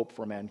no hope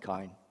for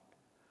mankind."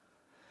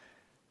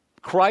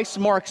 Christ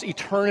marks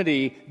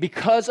eternity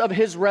because of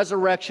his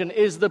resurrection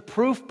is the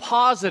proof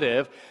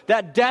positive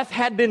that death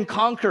had been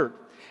conquered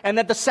and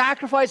that the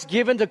sacrifice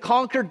given to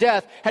conquer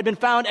death had been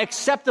found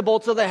acceptable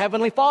to the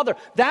Heavenly Father.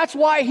 That's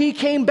why he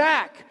came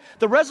back.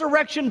 The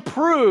resurrection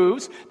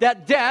proves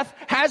that death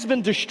has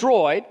been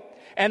destroyed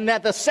and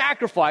that the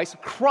sacrifice,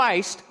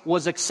 Christ,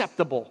 was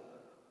acceptable.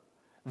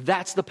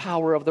 That's the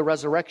power of the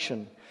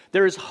resurrection.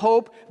 There is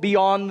hope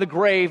beyond the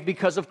grave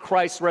because of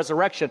Christ's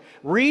resurrection.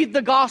 Read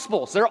the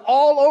Gospels. They're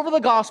all over the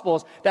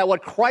Gospels that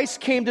what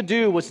Christ came to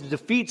do was to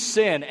defeat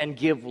sin and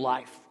give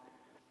life.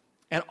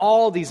 And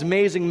all these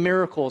amazing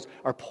miracles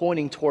are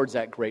pointing towards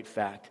that great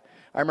fact.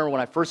 I remember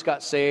when I first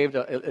got saved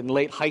in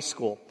late high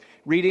school,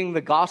 reading the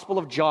Gospel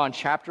of John,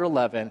 chapter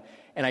 11,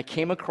 and I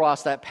came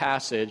across that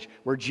passage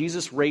where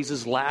Jesus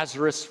raises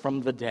Lazarus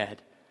from the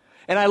dead.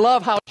 And I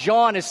love how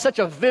John is such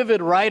a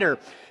vivid writer.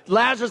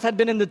 Lazarus had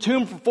been in the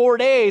tomb for 4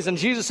 days, and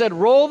Jesus said,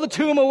 "Roll the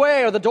tomb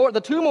away," or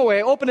the tomb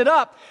away, open it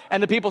up.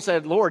 And the people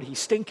said, "Lord, he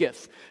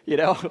stinketh."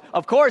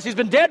 Of course, he's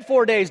been dead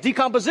 4 days.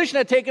 Decomposition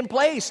had taken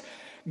place.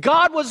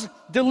 God was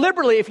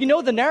deliberately, if you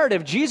know the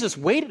narrative, Jesus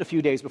waited a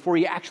few days before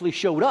he actually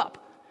showed up.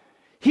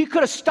 He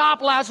could have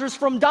stopped Lazarus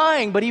from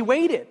dying, but he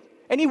waited.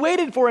 And he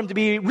waited for him to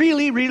be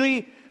really,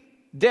 really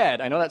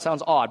dead. I know that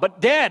sounds odd, but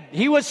dead.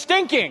 He was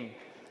stinking.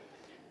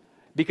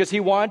 Because he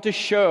wanted to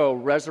show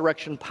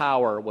resurrection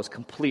power was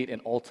complete and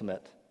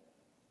ultimate.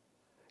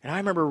 And I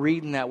remember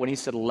reading that when he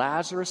said,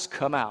 "Lazarus,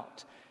 come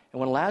out." And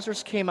when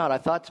Lazarus came out, I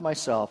thought to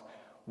myself,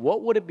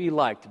 what would it be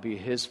like to be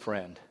his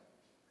friend?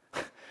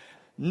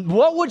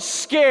 What would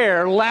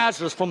scare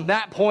Lazarus from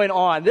that point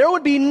on? There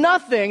would be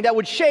nothing that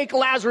would shake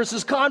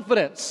Lazarus'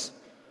 confidence.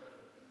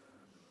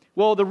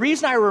 Well, the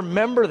reason I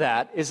remember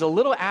that is a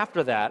little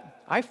after that,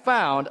 I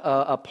found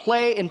a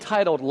play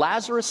entitled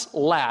Lazarus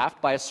Laughed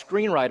by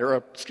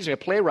a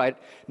playwright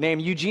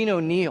named Eugene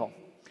O'Neill.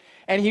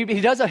 And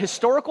he does a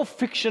historical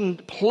fiction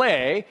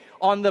play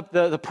on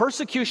the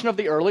persecution of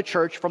the early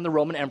church from the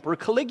Roman Emperor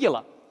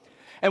Caligula.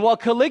 And while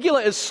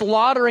Caligula is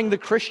slaughtering the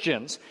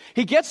Christians,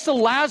 he gets to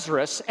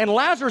Lazarus, and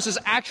Lazarus is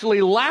actually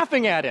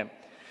laughing at him.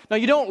 Now,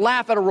 you don't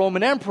laugh at a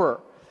Roman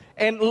emperor.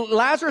 And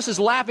Lazarus is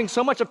laughing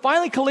so much that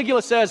finally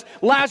Caligula says,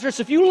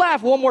 "Lazarus, if you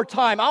laugh one more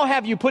time, I'll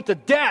have you put to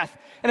death."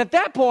 And at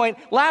that point,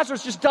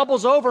 Lazarus just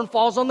doubles over and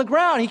falls on the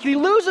ground. He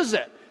loses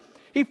it.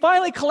 He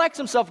finally collects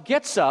himself,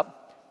 gets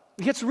up,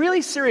 gets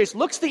really serious,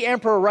 looks the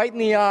emperor right in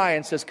the eye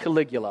and says,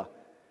 "Caligula,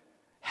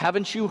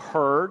 haven't you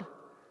heard?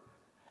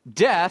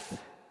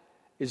 Death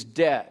is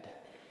dead.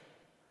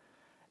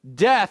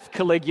 Death,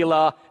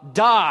 Caligula,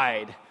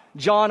 died."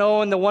 John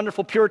Owen, the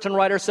wonderful Puritan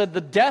writer, said, "The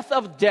death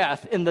of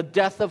death in the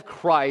death of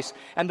Christ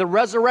and the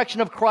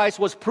resurrection of Christ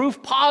was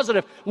proof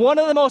positive." One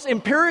of the most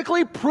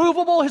empirically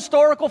provable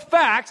historical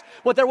facts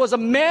was there was a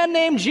man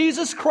named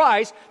Jesus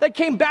Christ that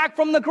came back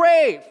from the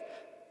grave.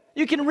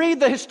 You can read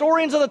the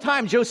historians of the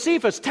time,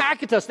 Josephus,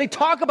 Tacitus, they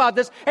talk about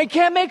this and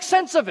can't make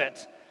sense of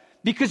it.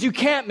 Because you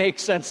can't make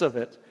sense of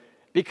it.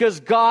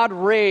 Because God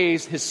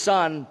raised his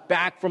son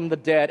back from the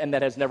dead, and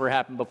that has never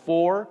happened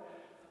before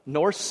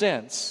nor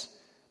since.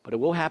 But it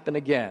will happen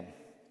again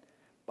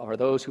for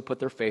those who put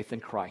their faith in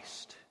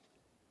Christ.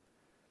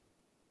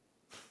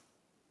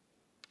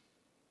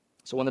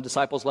 So when the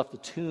disciples left the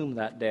tomb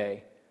that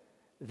day,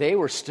 they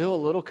were still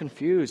a little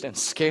confused and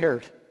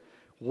scared.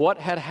 What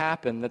had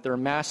happened that their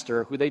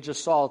master, who they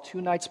just saw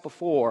 3 nights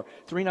before,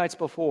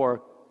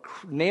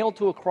 nailed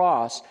to a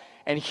cross,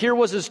 and here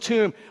was his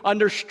tomb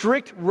under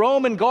strict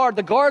Roman guard.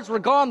 The guards were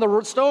gone.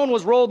 The stone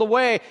was rolled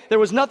away. There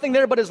was nothing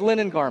there but his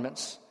linen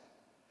garments.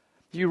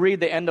 You read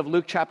the end of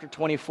Luke chapter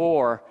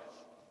 24,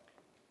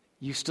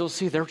 you still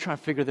see they're trying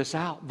to figure this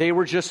out. They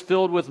were just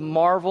filled with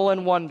marvel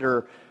and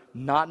wonder,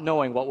 not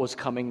knowing what was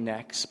coming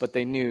next, but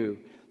they knew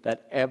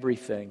that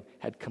everything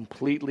had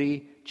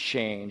completely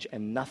changed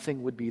and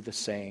nothing would be the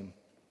same.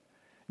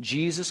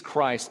 Jesus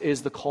Christ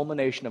is the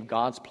culmination of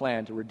God's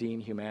plan to redeem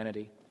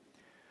humanity.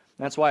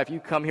 That's why if you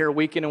come here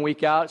week in and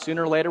week out,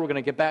 sooner or later we're going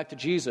to get back to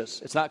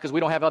Jesus. It's not because we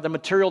don't have other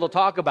material to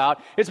talk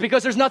about. It's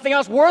because there's nothing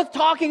else worth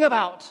talking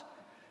about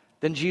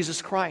than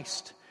Jesus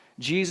Christ.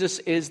 Jesus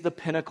is the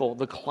pinnacle,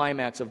 the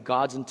climax of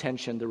God's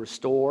intention to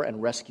restore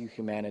and rescue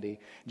humanity.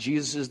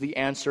 Jesus is the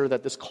answer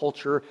that this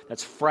culture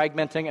that's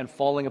fragmenting and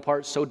falling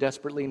apart so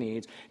desperately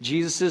needs.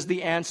 Jesus is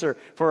the answer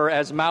for,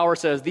 as Maurer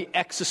says, the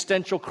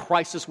existential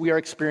crisis we are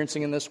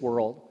experiencing in this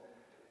world.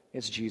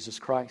 It's Jesus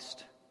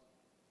Christ.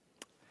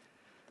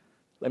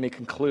 Let me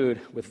conclude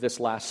with this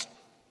last,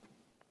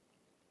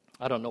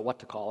 I don't know what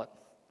to call it,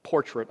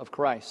 portrait of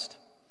Christ.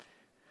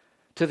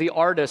 To the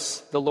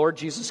artist, the Lord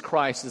Jesus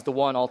Christ is the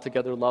one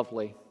altogether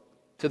lovely.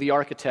 To the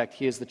architect,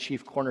 he is the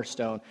chief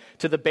cornerstone.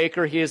 To the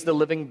baker, he is the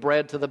living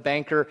bread. To the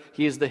banker,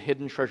 he is the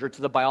hidden treasure.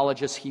 To the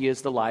biologist, he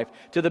is the life.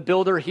 To the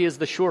builder, he is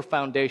the sure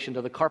foundation.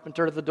 To the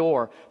carpenter, the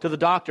door. To the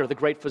doctor, the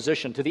great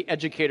physician. To the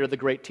educator, the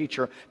great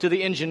teacher. To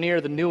the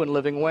engineer, the new and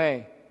living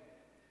way.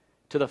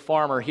 To the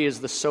farmer, he is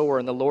the sower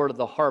and the Lord of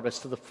the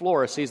harvest. To the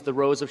florist, he is the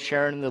rose of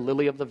Sharon and the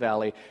lily of the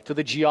valley. To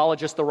the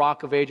geologist, the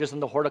rock of ages,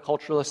 and the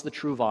horticulturalist, the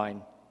true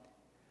vine.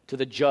 To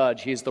the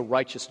judge, he is the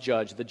righteous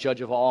judge, the judge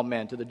of all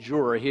men. To the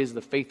juror, he is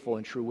the faithful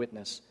and true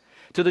witness.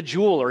 To the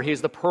jeweler, he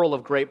is the pearl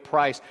of great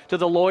price. To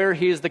the lawyer,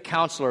 he is the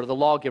counselor, the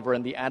lawgiver,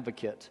 and the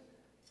advocate.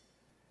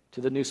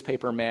 To the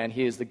newspaper man,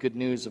 he is the good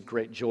news of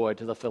great joy.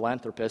 To the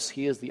philanthropist,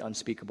 he is the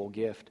unspeakable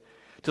gift.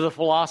 To the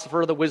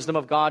philosopher, the wisdom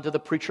of God. To the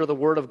preacher, the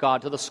word of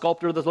God. To the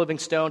sculptor, the living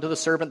stone. To the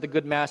servant, the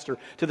good master.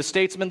 To the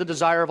statesman, the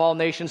desire of all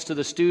nations. To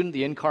the student,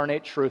 the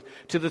incarnate truth.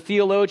 To the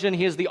theologian,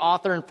 he is the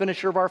author and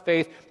finisher of our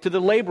faith. To the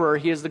laborer,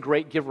 he is the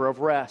great giver of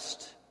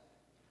rest.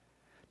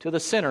 To the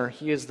sinner,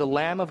 he is the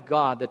Lamb of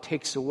God that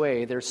takes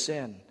away their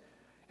sin.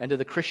 And to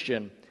the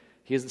Christian,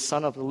 he is the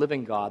Son of the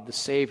living God, the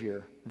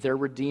Savior, their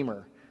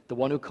Redeemer, the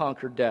one who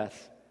conquered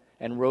death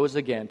and rose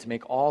again to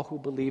make all who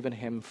believe in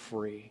him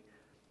free.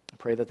 I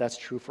pray that that's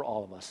true for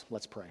all of us.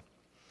 Let's pray.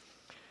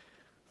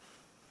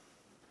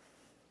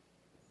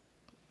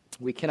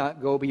 We cannot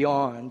go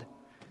beyond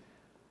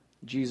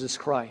Jesus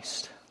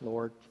Christ,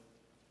 Lord.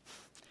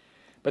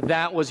 But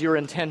that was your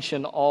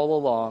intention all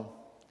along.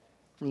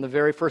 From the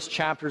very first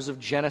chapters of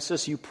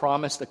Genesis, you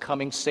promised a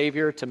coming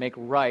Savior to make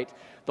right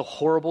the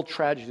horrible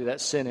tragedy that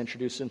sin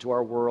introduced into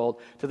our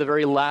world, to the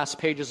very last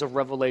pages of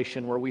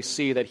Revelation, where we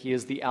see that he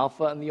is the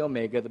Alpha and the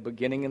Omega, the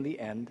beginning and the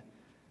end.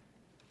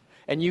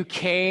 And you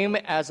came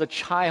as a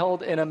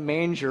child in a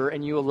manger,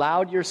 and you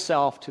allowed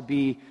yourself to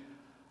be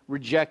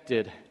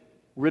rejected,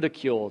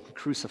 ridiculed,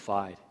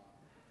 crucified.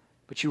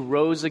 But you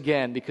rose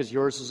again because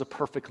yours is a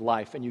perfect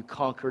life, and you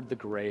conquered the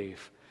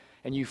grave.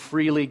 And you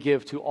freely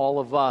give to all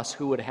of us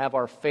who would have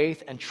our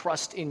faith and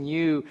trust in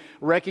you,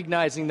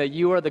 recognizing that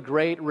you are the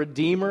great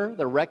Redeemer,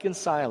 the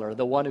reconciler,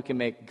 the one who can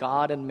make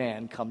God and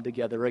man come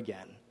together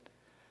again.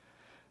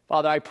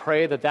 Father, I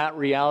pray that that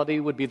reality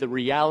would be the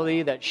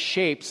reality that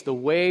shapes the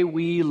way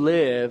we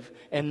live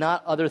and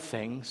not other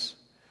things,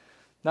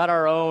 not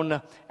our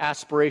own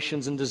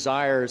aspirations and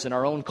desires and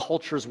our own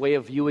culture's way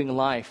of viewing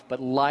life,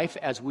 but life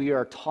as we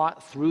are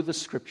taught through the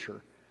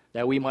Scripture,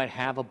 that we might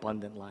have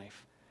abundant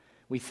life.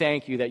 We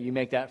thank you that you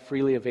make that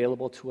freely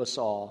available to us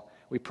all.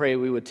 We pray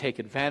we would take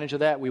advantage of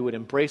that, we would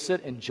embrace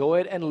it,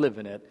 enjoy it, and live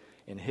in it.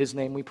 In his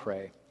name we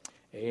pray.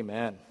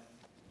 Amen.